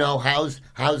 How's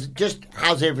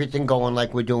everything going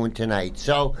like we're doing tonight?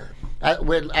 So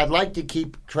I'd like to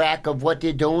keep track of what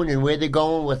they're doing and where they're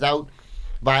going without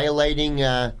violating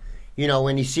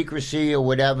any secrecy or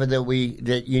whatever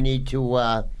that you need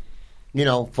to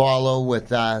follow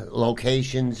with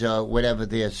locations or whatever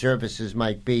their services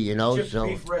might be, Chipped so.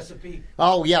 beef recipe.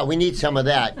 Oh, yeah, we need some of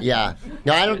that, yeah.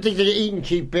 No, I don't think they're eating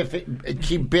cheap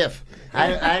biff.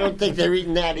 I don't think they're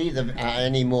eating that either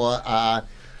anymore.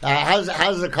 How's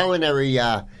the culinary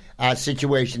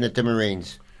situation at the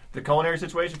Marines? The culinary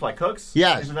situation for like cooks?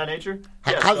 Yes. Things of that nature?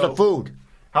 How's the food?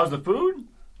 How's the food?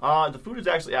 The food is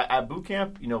actually at boot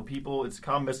camp. People, it's a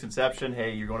common misconception.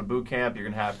 Hey, you're going to boot camp, you're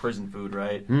going to have prison food,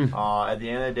 right? At the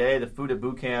end of the day, the food at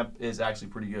boot camp is actually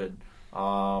pretty good.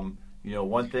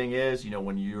 One thing is,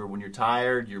 when you're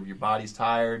tired, your body's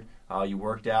tired, you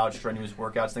worked out, strenuous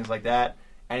workouts, things like that.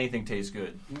 Anything tastes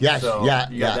good. Yes, so yeah,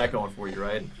 you got that going for you,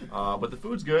 right? But the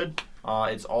food's good.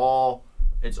 It's all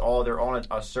they're on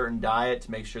a certain diet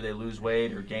to make sure they lose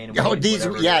weight or gain weight. Oh,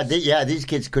 these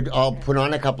kids could all put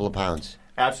on a couple of pounds.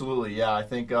 Absolutely, yeah. I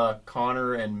think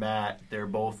Connor and Matt, they're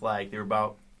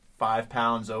about 5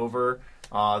 pounds over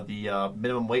the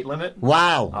minimum weight limit.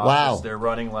 Wow. They're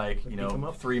running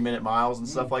 3-minute miles and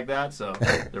stuff like that, so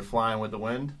they're flying with the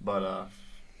wind. But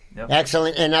yep.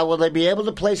 Excellent. And now, will they be able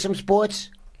to play some sports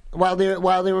while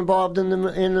they're involved in the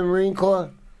Marine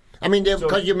Corps? I mean,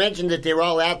 because you mentioned that they're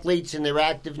all athletes and they're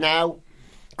active now.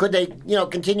 Could they,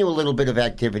 continue a little bit of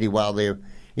activity while they're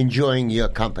enjoying your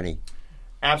company?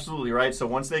 Absolutely, right. So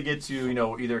once they get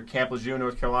to, either Camp Lejeune,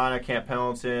 North Carolina, Camp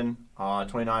Pendleton,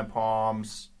 29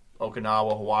 Palms,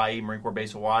 Okinawa, Hawaii, Marine Corps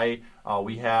Base Hawaii,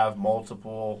 we have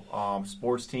multiple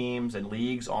sports teams and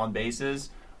leagues on bases,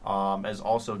 as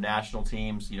also national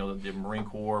teams, the Marine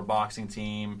Corps boxing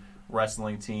team,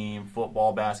 wrestling team,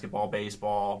 football, basketball,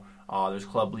 baseball. There's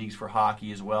club leagues for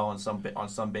hockey as well on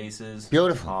some bases.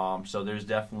 Beautiful. So there's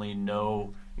definitely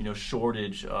no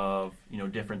shortage of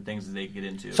different things that they get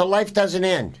into. So life doesn't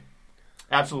end.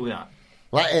 Absolutely not.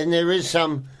 Well, and there is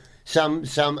some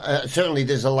certainly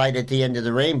there's a light at the end of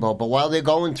the rainbow. But while they're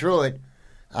going through it,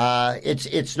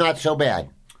 it's not so bad.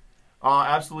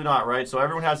 Absolutely not. Right. So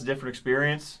everyone has a different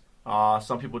experience.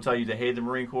 Some people tell you they hated the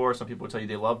Marine Corps. Some people tell you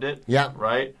they loved it. Yeah.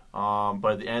 Right.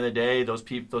 But at the end of the day, those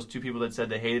two people that said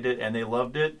they hated it and they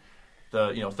loved it,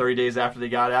 30 days after they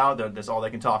got out, that's all they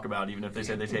can talk about, even if they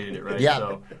said they hated it. Right. Yeah.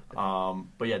 So,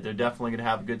 but yeah, they're definitely going to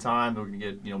have a good time. They're going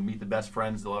to get meet the best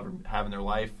friends they'll ever have in their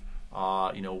life.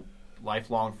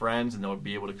 Lifelong friends, and they'll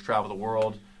be able to travel the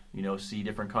world. See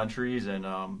different countries, and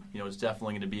it's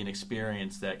definitely going to be an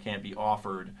experience that can't be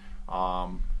offered.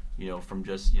 From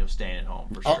just staying at home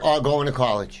for sure. Or going to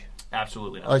college.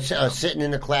 Absolutely not. Or sitting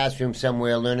in a classroom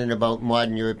somewhere learning about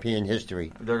modern European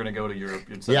history. They're going to go to Europe.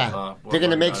 Yeah, they're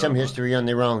going to make some history on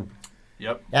their own.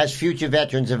 Yep. As future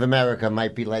veterans of America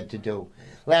might be led to do.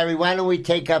 Larry, why don't we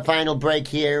take a final break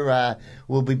here?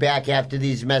 We'll be back after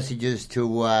these messages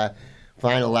to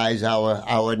finalize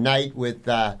our night with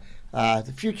the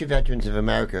future veterans of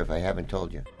America, if I haven't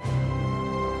told you.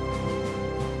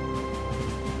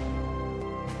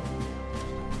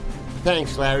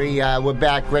 Thanks, Larry. We're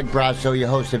back. Greg Brasso, your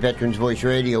host of Veterans Voice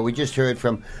Radio. We just heard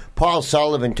from Paul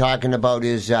Sullivan talking about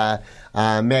his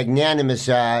magnanimous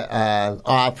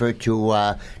offer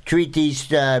to treat these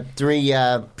 3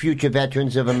 future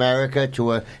veterans of America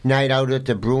to a night out at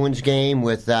the Bruins game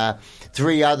with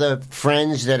 3 other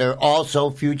friends that are also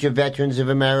future veterans of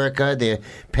America. Their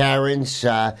parents,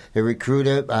 the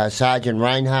recruiter, Sergeant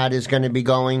Reinhardt, is going to be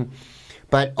going.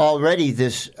 But already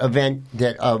this event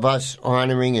of us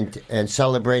honoring and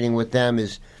celebrating with them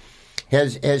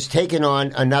has taken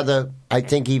on another, I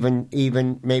think,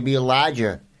 even maybe a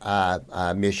larger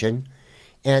mission.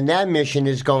 And that mission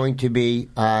is going to be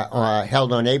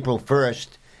held on April 1st,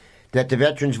 that the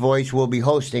Veterans Voice will be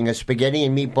hosting a spaghetti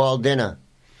and meatball dinner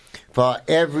for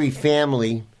every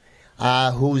family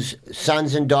whose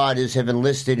sons and daughters have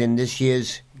enlisted in this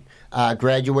year's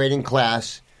graduating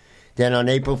class. Then on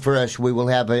April 1st, we will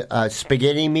have a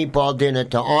spaghetti and meatball dinner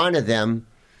to honor them,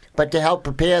 but to help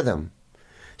prepare them.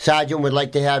 Sergeant would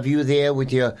like to have you there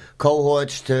with your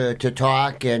cohorts to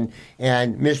talk, and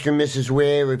Mr. and Mrs.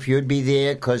 Ware, if you'd be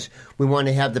there, because we want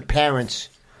to have the parents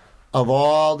of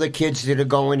all the kids that are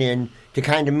going in to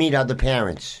kind of meet other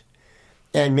parents.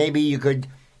 And maybe you could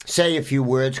say a few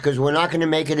words, because we're not going to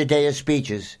make it a day of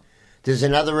speeches. There's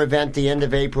another event the end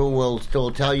of April we'll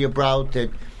tell you about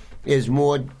that is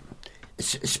more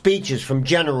speeches from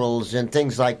generals and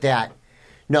things like that.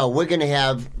 No, we're going to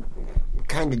have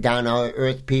kind of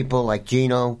down-to-earth people like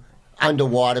Gino,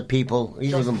 underwater people,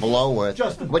 even below Earth.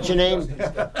 Justin. What's your name?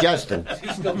 Justin.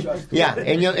 He's still Justin. Yeah,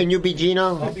 and you'll be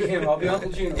Gino? I'll be him. I'll be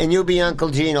Uncle Gino. And you'll be Uncle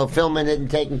Gino, filming it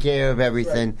and taking care of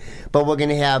everything. Right. But we're going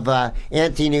to have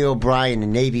Anthony O'Brien, a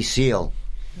Navy SEAL,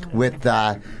 with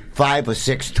 5 or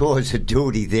 6 tours of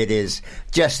duty that is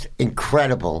just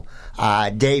incredible.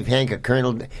 Dave Hanker,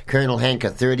 Colonel Hanker,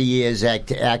 30 years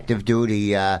active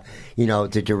duty,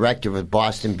 the director of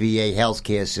Boston VA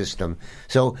healthcare system.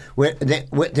 So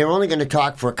they're only going to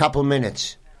talk for a couple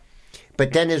minutes.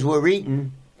 But then as we're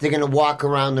eating, they're going to walk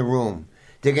around the room.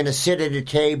 They're going to sit at a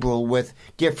table with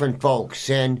different folks.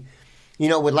 And,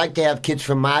 we'd like to have kids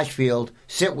from Marshfield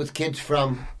sit with kids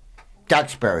from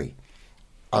Duxbury.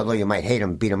 Although you might hate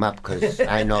them, beat them up, because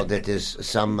I know that there's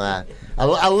some a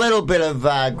little bit of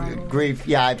grief.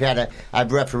 Yeah,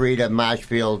 I've refereed a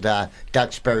Marshfield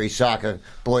Duxbury soccer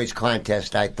boys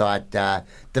contest. I thought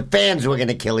the fans were going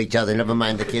to kill each other. Never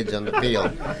mind the kids on the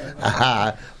field.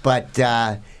 But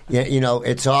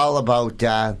it's all about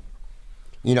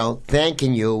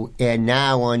thanking you. And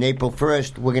now on April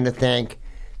 1st, we're going to thank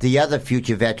the other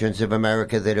future veterans of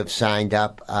America that have signed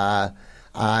up,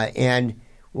 and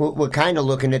we're kind of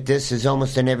looking at this as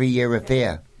almost an every-year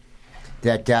affair,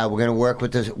 that we're going to work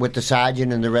with the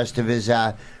sergeant and the rest of his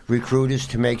recruiters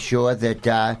to make sure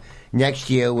that next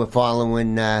year we're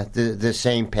following the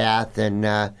same path. And,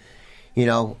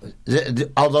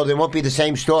 although there won't be the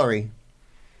same story,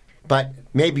 but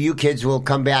maybe you kids will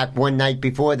come back one night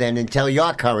before then and tell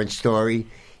your current story,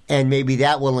 and maybe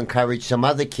that will encourage some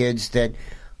other kids that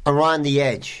are on the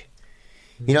edge.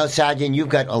 Sergeant, you've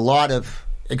got a lot of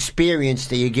experience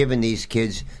that you're giving these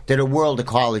kids that a world of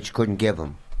college couldn't give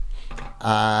them.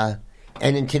 And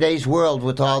in today's world,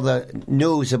 with all the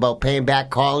news about paying back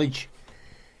college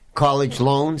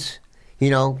loans,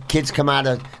 kids come out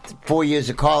of 4 years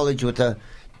of college with a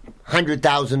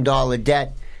 $100,000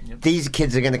 debt. Yep. These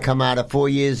kids are going to come out of 4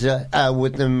 years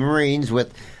with the Marines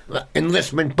with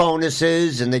enlistment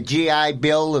bonuses and the GI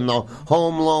Bill and the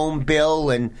home loan bill,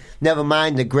 and never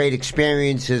mind the great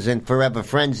experiences and forever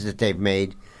friends that they've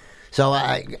made. So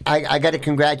I got to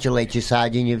congratulate you,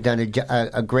 Sergeant. You've done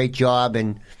a great job,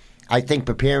 and I think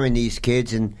preparing these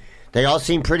kids, and they all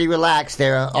seem pretty relaxed.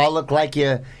 They all look like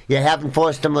you haven't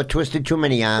forced them or twisted too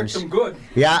many arms. Them good.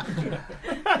 Yeah.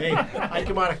 Hey, I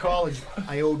came out of college.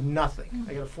 I owed nothing.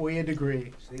 I got a 4-year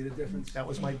degree. See the difference? That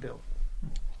was my bill.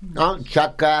 Oh,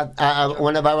 Chuck,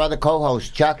 one of our other co-hosts,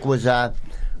 Chuck was a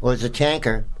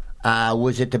tanker.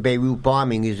 Was at the Beirut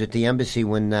bombing. He was at the embassy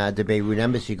when the Beirut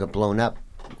embassy got blown up,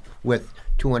 with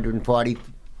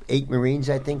 248 Marines,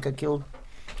 I think, are killed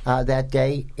that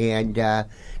day. And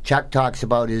Chuck talks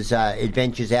about his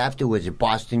adventures afterwards at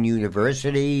Boston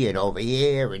University and over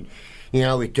here, and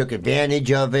he took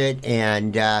advantage of it.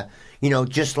 And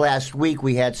just last week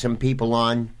we had some people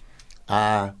on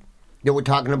that were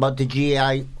talking about the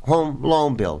GI home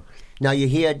loan bill. Now, you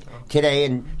hear today,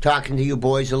 and talking to you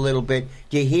boys a little bit,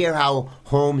 you hear how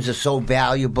homes are so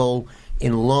valuable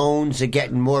and loans are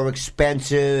getting more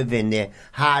expensive and they're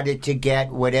harder to get,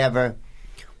 whatever.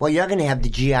 Well, you're going to have the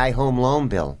GI home loan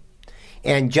bill.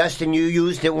 And, Justin, you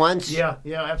used it once? Yeah,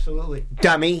 absolutely.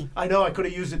 Dummy. I know, I could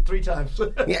have used it 3 times.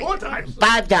 4 times.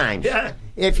 5 times. Yeah.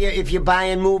 If you buy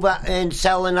and move and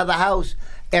sell another house,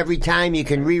 every time you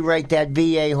can rewrite that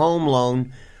VA home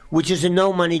loan, which is a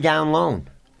no money down loan.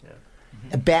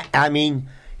 I mean,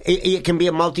 it can be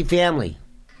a multifamily.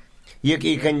 You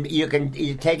can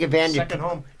take advantage. Second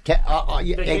home.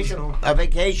 Vacation home. A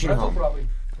vacation home. Probably.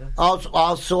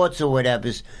 All sorts of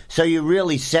whatevers. So you're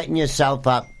really setting yourself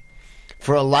up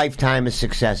for a lifetime of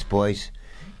success, boys.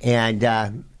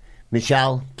 And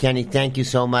Michelle, Kenny, thank you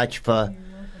so much for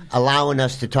allowing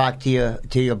us to talk to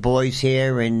your boys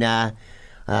here, and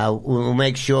we'll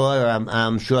make sure.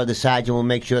 I'm sure the sergeant will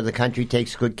make sure the country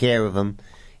takes good care of them.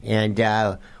 And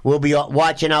we'll be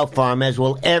watching out for them, as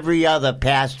will every other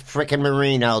past frickin'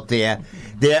 Marine out there.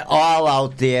 They're all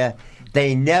out there.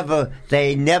 They never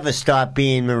stop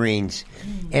being Marines.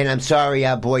 And I'm sorry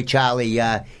our boy Charlie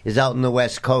is out on the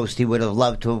West Coast. He would have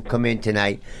loved to have come in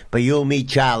tonight. But you'll meet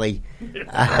Charlie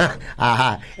at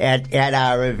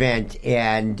our event.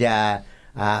 And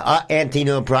Anthony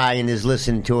O'Brien is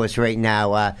listening to us right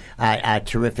now, a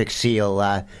terrific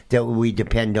SEAL that we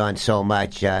depend on so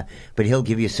much. But he'll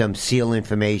give you some SEAL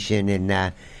information,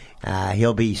 and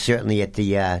he'll be certainly at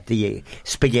the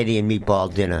spaghetti and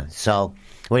meatball dinner. So,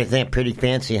 what do you think? Pretty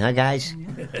fancy, huh, guys?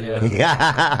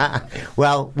 Yeah.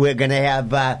 Well, we're going to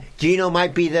have Gino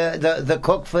might be the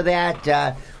cook for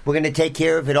that. We're going to take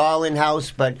care of it all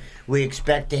in-house, but we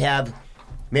expect to have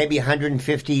maybe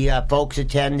 150 folks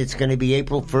attend. It's going to be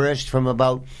April 1st from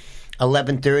about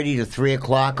 11:30 to 3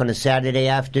 o'clock on a Saturday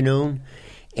afternoon.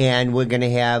 And we're going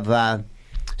to have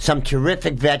some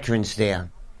terrific veterans there.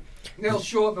 They'll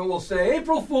show up and we'll say,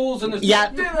 April Fools, and there's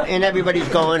no dinner. And everybody's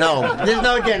going home. There's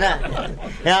no dinner.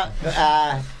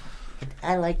 Yeah,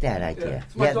 I like that idea.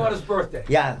 It's my daughter's birthday.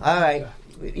 Yeah, all right.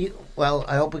 Well,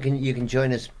 I hope you can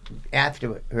join us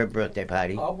after her birthday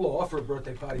party. I'll blow off her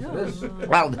birthday party for this.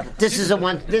 Well, this is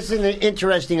an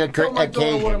interesting Tell my daughter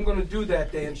occasion. what I'm going to do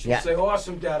that day, and she'll Yeah. say,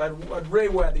 "Awesome, Dad. I'd way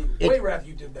rather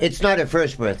you did that." It's not her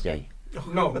first birthday.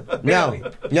 No, No, barely.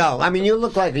 no. I mean, you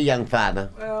look like a young father.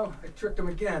 Well, I tricked him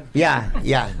again. Yeah,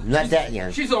 not that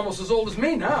young. She's almost as old as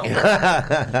me now.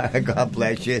 God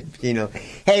bless you. You know.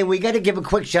 Hey, we got to give a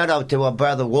quick shout out to our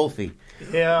brother Wolfie.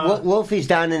 Yeah. Wolfie's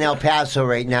down in El Paso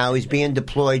right now. He's being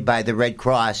deployed by the Red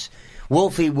Cross.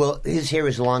 Wolfie his hair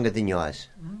is longer than yours.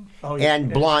 Oh, yeah.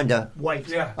 And blonder. White.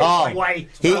 Yeah. Oh, White.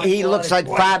 he looks like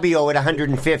White. Fabio at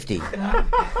 150.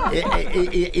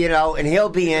 You know, and he'll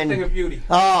be Thing in. of beauty.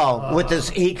 Oh, with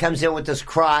this, he comes in with his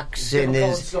Crocs and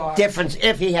Different his colored socks. different.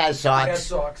 If he has socks, has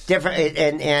socks.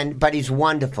 different, but he's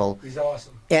wonderful. He's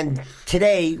awesome. And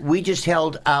today we just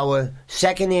held our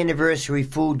second anniversary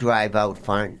food drive out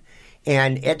front,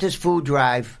 and at this food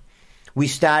drive, we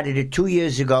started it 2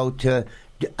 years ago to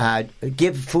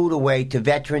give food away to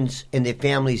veterans and their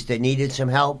families that needed some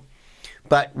help.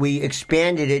 But we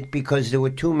expanded it because there were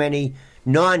too many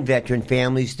non-veteran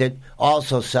families that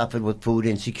also suffered with food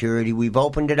insecurity. We've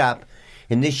opened it up,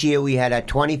 and this year we had our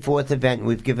 24th event, and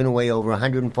we've given away over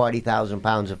 140,000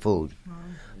 pounds of food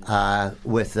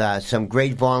with some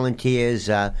great volunteers.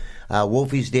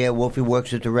 Wolfie's there. Wolfie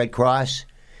works with the Red Cross.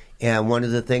 And one of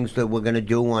the things that we're going to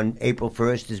do on April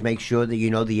 1st is make sure that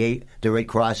you know the Red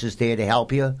Cross is there to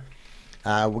help you.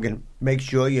 We're going to make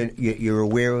sure you're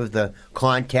aware of the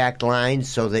contact lines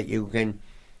so that you can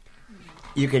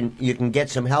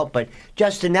get some help. But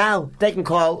Justin, now they can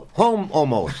call home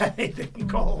almost. They can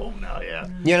call home now, yeah.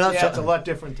 You know, Yeah, so it's a lot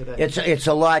different today. It's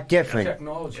a lot different.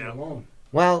 Technology alone.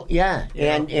 Well, yeah,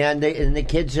 and the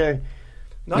kids are.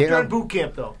 Not you during know, boot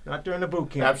camp, though. Not during the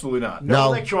boot camp. Absolutely not. No No.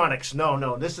 electronics.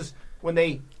 No. This is when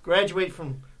they graduate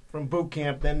from boot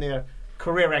camp, then their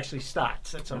career actually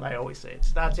starts. That's what I always say. It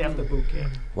starts after boot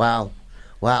camp. Wow.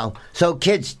 So,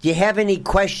 kids, do you have any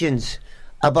questions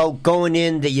about going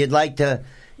in that you'd like to?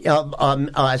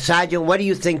 Sergeant, what do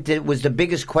you think that was the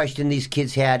biggest question these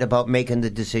kids had about making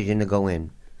the decision to go in?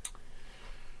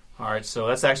 All right, so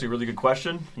that's actually a really good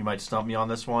question. You might stump me on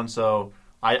this one. So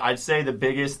I'd say the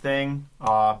biggest thing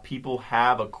people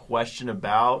have a question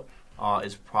about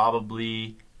is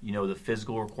probably, the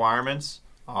physical requirements.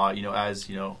 As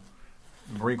the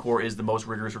Marine Corps is the most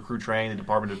rigorous recruit training the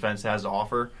Department of Defense has to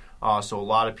offer. So a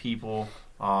lot of people,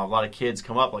 a lot of kids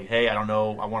come up like, hey, I don't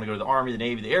know, I want to go to the Army, the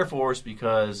Navy, the Air Force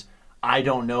because I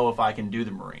don't know if I can do the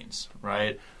Marines,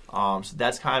 right? So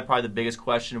that's kind of probably the biggest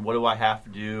question. What do I have to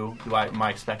do? Am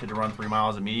I expected to run 3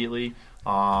 miles immediately?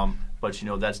 But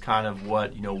that's kind of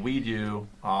what we do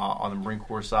on the Marine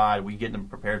Corps side. We get them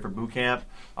prepared for boot camp.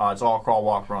 It's all crawl,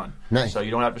 walk, run. Nice. So you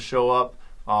don't have to show up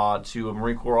to a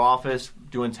Marine Corps office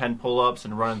doing 10 pull-ups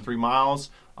and running 3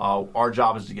 miles. Our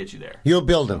job is to get you there. You'll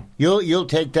build them. You'll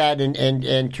take that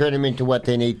and turn them into what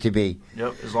they need to be.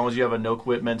 Yep. As long as you have a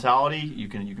no-quit mentality, you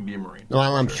can be a Marine.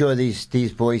 Well, I'm sure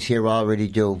these boys here already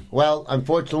do. Well,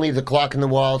 unfortunately, the clock on the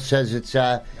wall says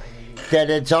that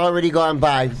it's already gone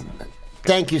by.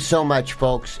 Thank you so much,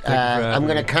 folks. I'm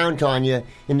going to count on you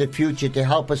in the future to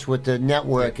help us with the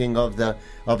networking of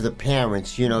the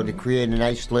parents. To create a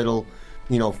nice little,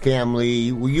 family.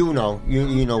 You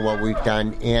know what we've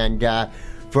done. And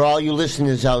for all you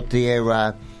listeners out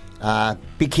there,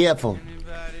 be careful.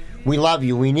 We love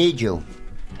you. We need you.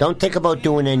 Don't think about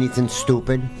doing anything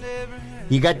stupid.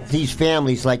 You got these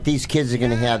families, like these kids are going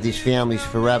to have these families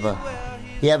forever.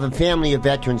 You have a family of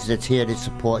veterans that's here to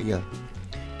support you.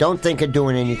 Don't think of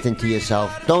doing anything to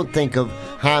yourself. Don't think of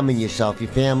harming yourself. Your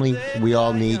family, we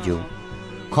all need you.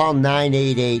 Call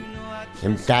 988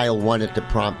 and dial 1 at the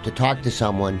prompt to talk to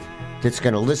someone that's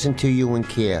going to listen to you and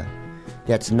care.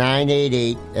 That's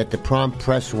 988 at the prompt,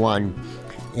 press 1.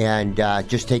 And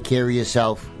just take care of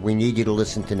yourself. We need you to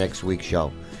listen to next week's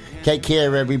show. Take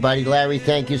care, everybody. Larry,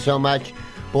 thank you so much.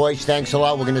 Boys, thanks a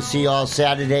lot. We're going to see you all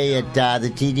Saturday at the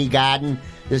TD Garden.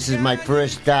 This is my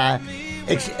first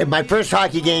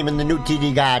hockey game in the new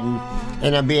TD Garden,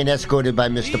 and I'm being escorted by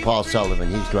Mr. Paul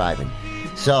Sullivan. He's driving.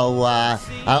 So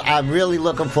I'm really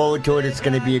looking forward to it. It's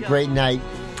going to be a great night.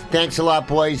 Thanks a lot,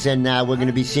 boys, and we're going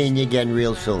to be seeing you again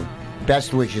real soon.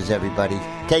 Best wishes, everybody.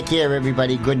 Take care,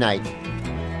 everybody. Good night.